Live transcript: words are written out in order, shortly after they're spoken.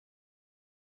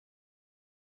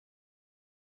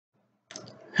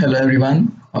Hello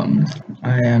everyone,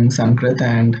 I am Sankrit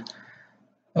and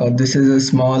this is a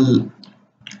small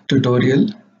tutorial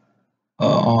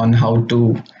on how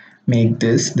to make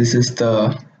this. This is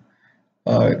the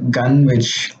gun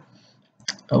which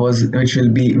was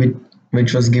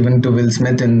given to Will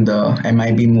Smith in the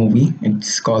MiB movie.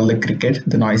 It's called the cricket,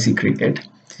 the noisy cricket,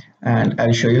 and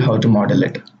I'll show you how to model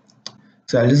it.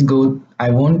 So I'll just go. I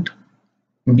won't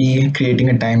be creating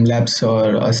a time lapse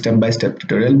or a step-by-step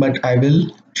tutorial, but I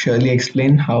will surely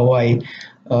explain how I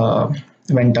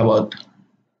went about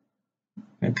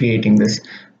creating this.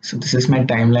 So this is my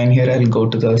timeline here. I'll go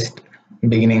to the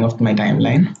beginning of my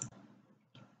timeline,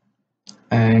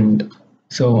 and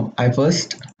so I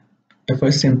first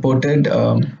imported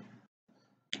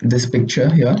this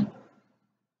picture here,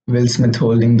 Will Smith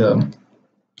holding the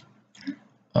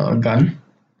gun,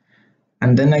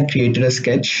 and then I created a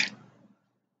sketch.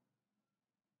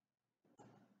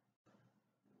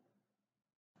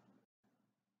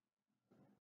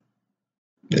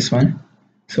 This one.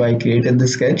 So I created the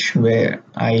sketch where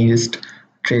I just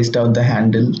traced out the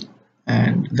handle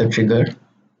and the trigger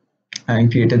and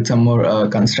created some more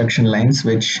construction lines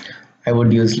which I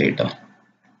would use later.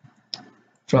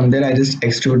 From there I just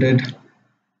extruded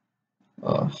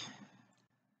uh,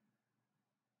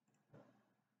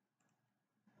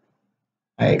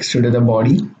 the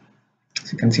body,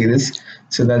 so you can see this.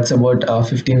 So that's about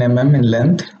 15 mm in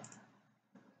length,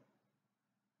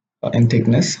 in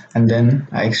thickness, and then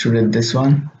I extruded this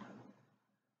one,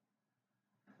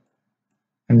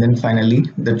 and then finally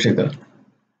the trigger.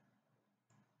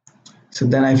 So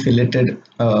then I filleted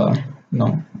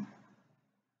no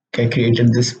I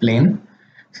created this plane.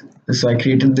 So I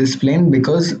created this plane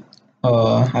because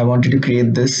I wanted to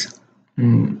create this,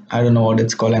 I don't know what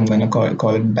it's called. I'm going to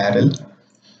call it barrel,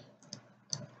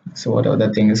 so whatever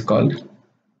that thing is called.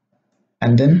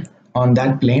 And then on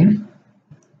that plane,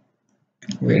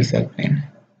 where's that plane?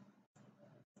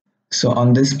 So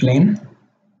on this plane,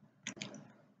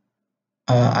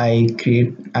 I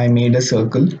made a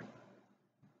circle,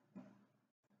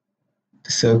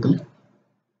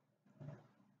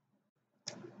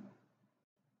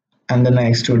 and then I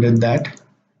extruded that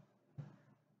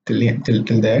till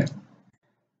there,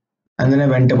 and then I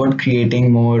went about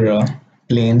creating more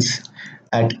planes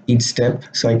at each step.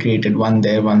 So I created one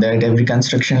there, at every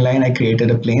construction line. I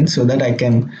created a plane so that I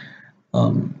can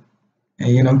um,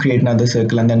 create another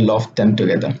circle and then loft them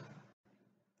together.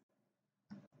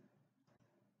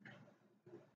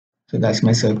 So that's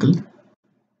my circle.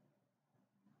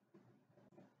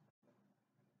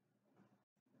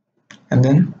 And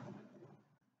then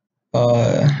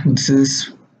this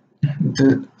is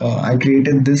I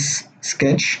created this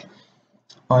sketch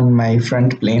on my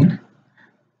front plane,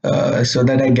 so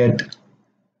that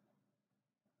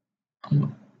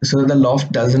the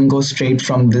loft doesn't go straight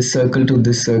from this circle to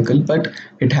this circle, but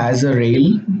it has a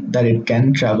rail that it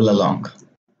can travel along.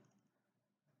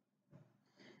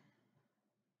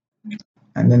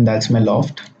 And then that's my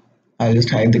loft. I'll just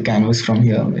hide the canvas from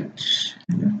here,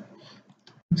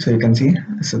 so you can see.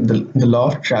 So the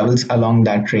loft travels along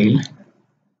that rail.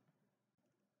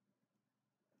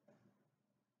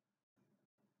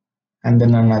 And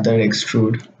then another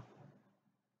extrude.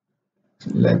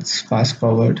 So let's fast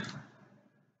forward.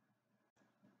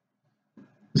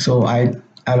 So I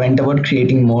went about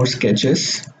creating more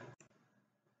sketches.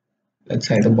 Let's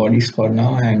hide the bodies for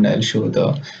now, and I'll show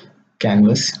the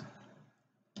canvas.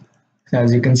 So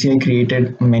as you can see, I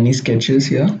created many sketches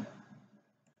here.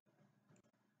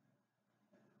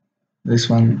 This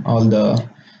one, all the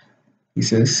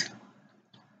pieces,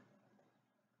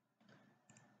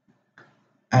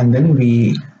 and then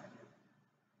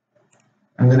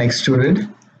extruded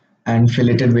and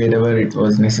filleted wherever it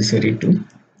was necessary to.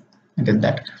 I did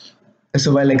that.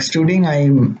 So while extruding,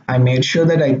 I made sure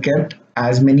that I kept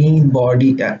as many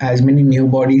new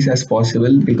bodies as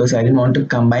possible, because I didn't want to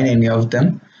combine any of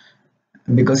them,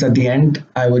 because at the end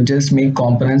I would just make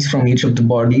components from each of the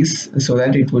bodies so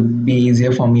that it would be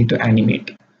easier for me to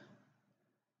animate.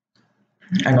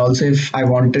 And also, if I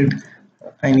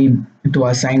need to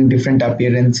assign different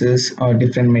appearances or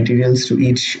different materials to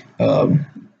each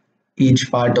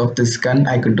part of this gun,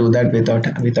 I could do that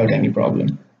without any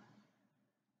problem.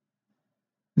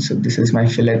 So this is my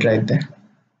fillet right there.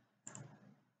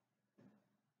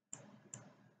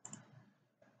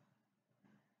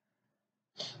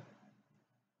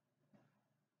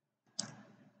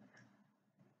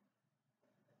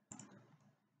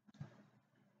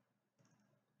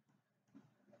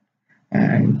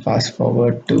 And fast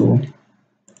forward to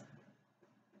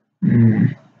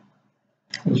mm,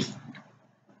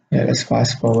 yeah, let's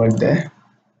fast forward there.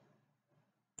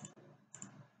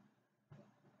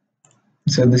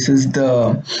 So this is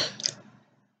the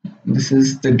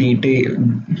detail.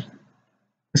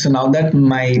 So now that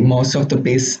my most of the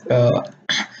base the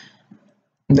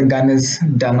gun is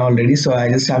done already, so I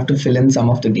just have to fill in some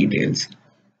of the details.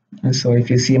 So if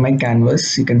you see my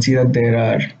canvas, you can see that there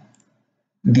are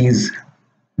these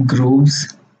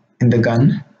grooves in the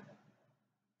gun.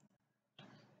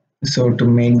 So to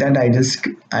make that,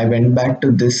 I went back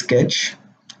to this sketch,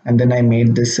 and then I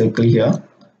made this circle here,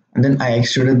 and then I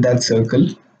extruded that circle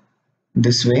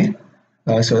this way,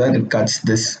 so that it cuts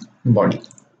this body.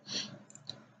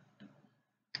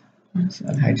 So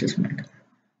I just made,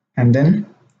 and then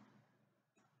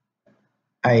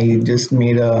I just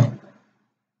made a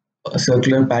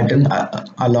circular pattern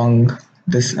along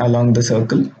the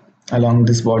circle, along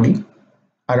this body,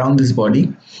 around this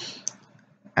body.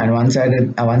 And once I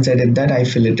did that, I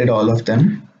filleted all of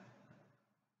them,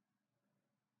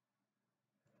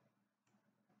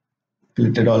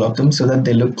 so that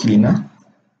they look cleaner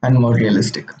and more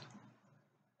realistic.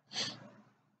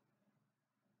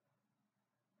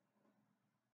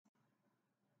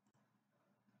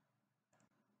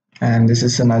 And this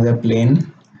is another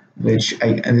plane,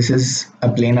 this is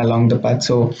a plane along the path.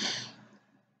 So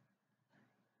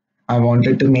I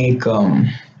wanted to make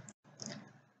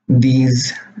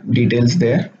these details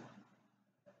there.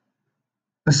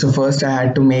 So first I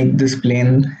had to make this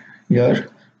plane here,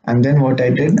 and then what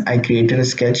I did, I created a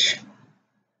sketch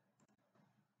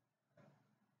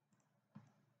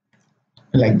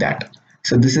like that.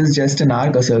 So this is just an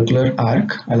arc, a circular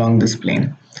arc along this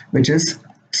plane, which is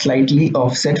slightly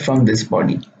offset from this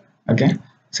body. Okay,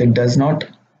 so it does not,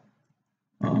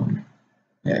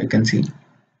 yeah, you can see.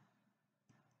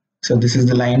 So this is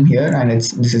the line here, and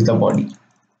this is the body.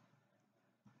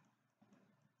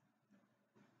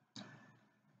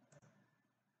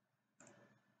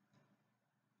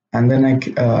 And then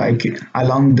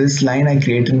along this line I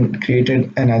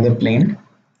created another plane,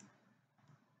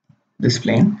 this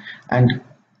plane, and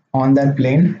on that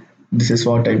plane, this is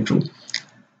what I drew.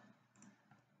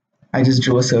 I just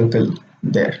drew a circle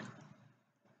there.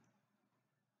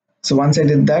 So once I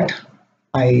did that,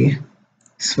 I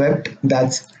swept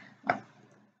that.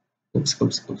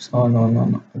 Oops. Oh,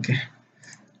 no. Okay.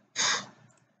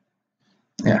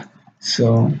 Yeah.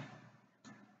 So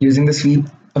using the sweep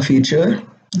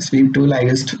tool, I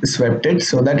just swept it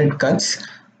so that it cuts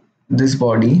this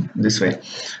body this way.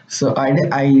 So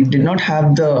I did not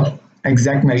have the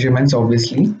exact measurements,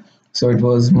 obviously. So it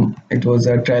was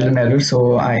a trial and error.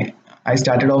 So I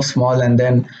started off small, and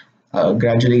then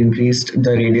gradually increased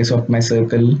the radius of my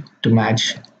circle to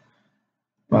match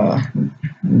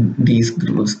these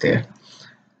grooves there.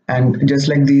 And just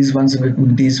like these ones,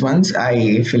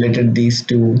 I filleted these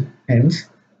two ends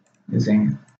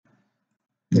using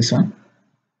this one,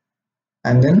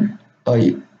 and then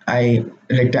I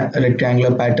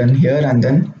rectangular pattern here, and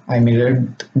then I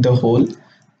mirrored the whole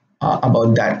uh,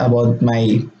 about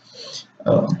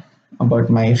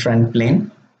my front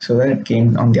plane, so that it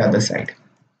came on the other side.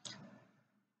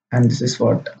 And this is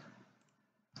what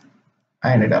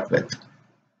I ended up with.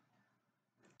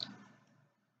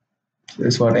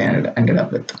 This is what I ended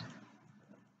up with.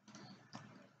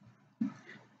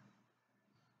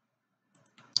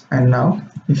 And now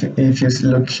if you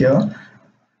look here,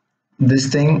 this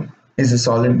thing is a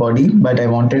solid body, but I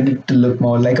wanted it to look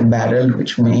more like a barrel,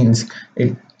 which means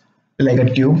it like a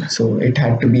tube, so it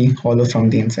had to be hollow from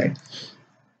the inside.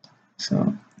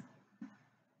 So,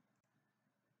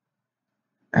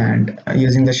 and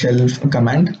using the shelf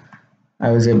command,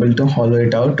 I was able to hollow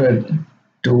it out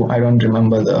to I don't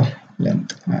remember the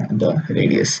length, the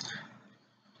radius,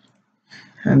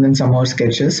 and then some more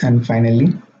sketches, and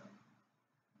finally,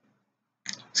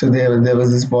 so there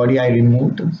was this body I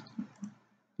removed.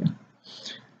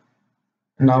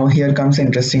 Now here comes the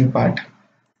interesting part.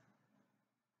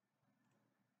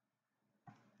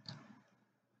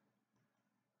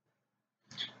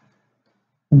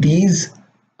 These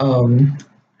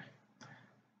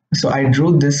so I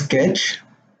drew this sketch.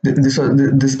 This was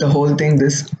the whole thing.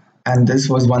 This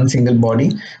was one single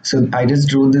body. So I just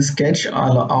drew this sketch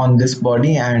on this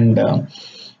body, and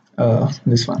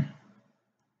this one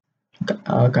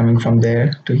coming from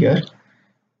there to here,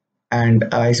 and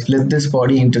I split this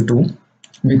body into two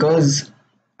because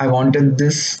I wanted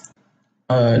this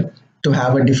to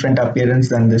have a different appearance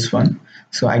than this one.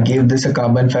 So I gave this a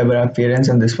carbon fiber appearance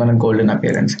and this one a golden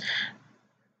appearance.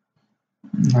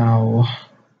 Now,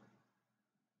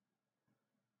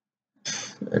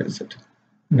 where is it?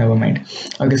 Never mind.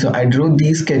 Okay, so I drew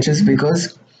these sketches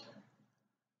because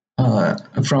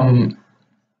from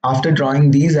after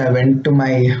drawing these, I went to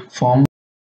my form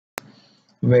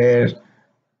where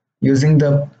using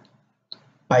the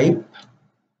pipe.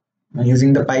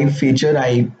 Using the pipe feature,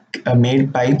 I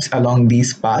made pipes along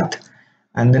these path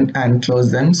and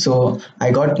close them. So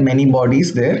I got many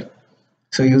bodies there.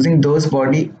 So using those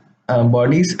bodies, I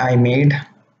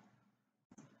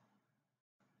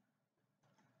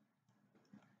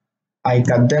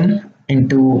cut them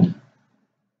into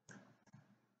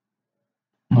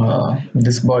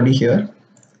this body here,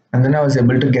 and then I was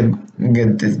able to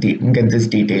get this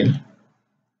detail.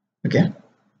 Okay,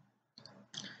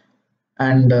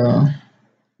 and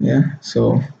yeah,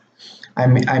 so I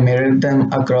mirrored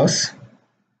them across.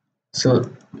 So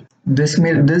this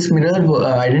mirror,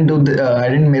 I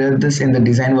didn't mirror this in the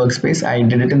design workspace. I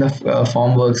did it in the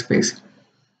form workspace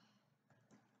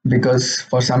because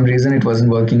for some reason it wasn't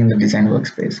working in the design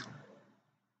workspace.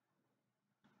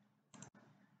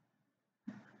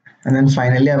 And then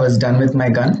finally I was done with my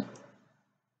gun.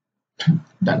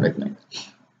 Done with my.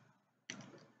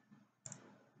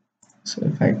 So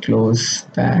if I close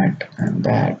that, and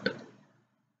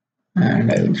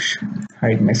I'll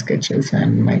hide my sketches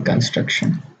and my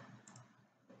construction.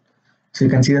 So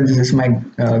you can see that this is my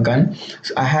gun.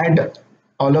 So I had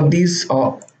all of these,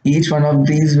 each one of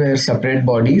these were separate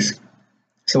bodies.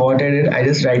 So what I did, I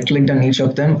just right clicked on each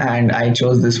of them and I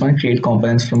chose this one, create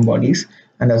components from bodies,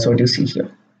 and that's what you see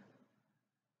here.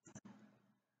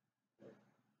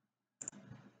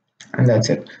 And that's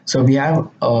it. So we have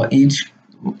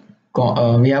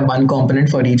we have one component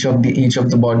for each of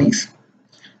the bodies,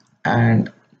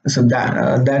 and so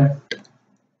that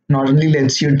not only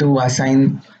lets you to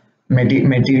assign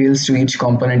materials to each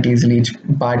component easily, each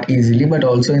part easily, but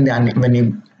also in the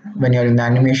when you're in the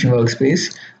animation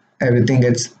workspace, everything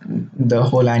gets the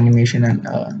whole animation and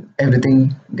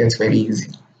everything gets very easy.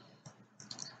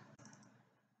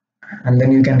 And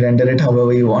then you can render it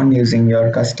however you want using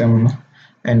your custom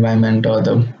environment or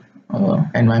the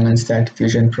environments that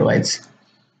Fusion provides.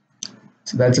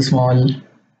 So that's a small,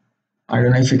 I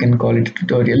don't know if you can call it a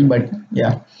tutorial, but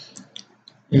yeah,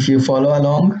 if you follow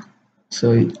along,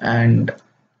 so and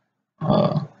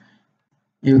uh,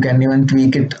 you can even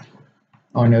tweak it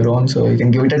on your own, so you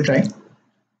can give it a try.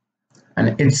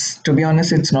 And it's, to be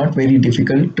honest, it's not very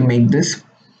difficult to make this,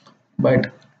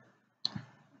 but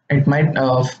it might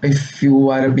if you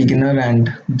are a beginner, and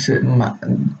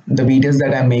the videos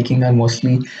that I'm making are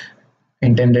mostly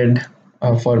intended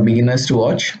for beginners to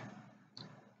watch,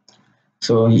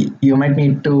 so you might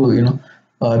need to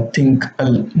think a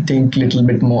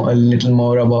little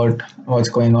more about what's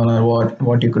going on, or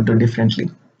what you could do differently,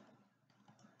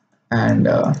 and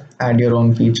add your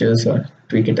own features or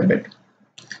tweak it a bit.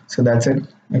 So that's it.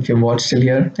 If you watched till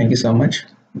here, thank you so much.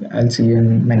 I'll see you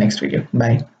in my next video.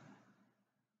 Bye.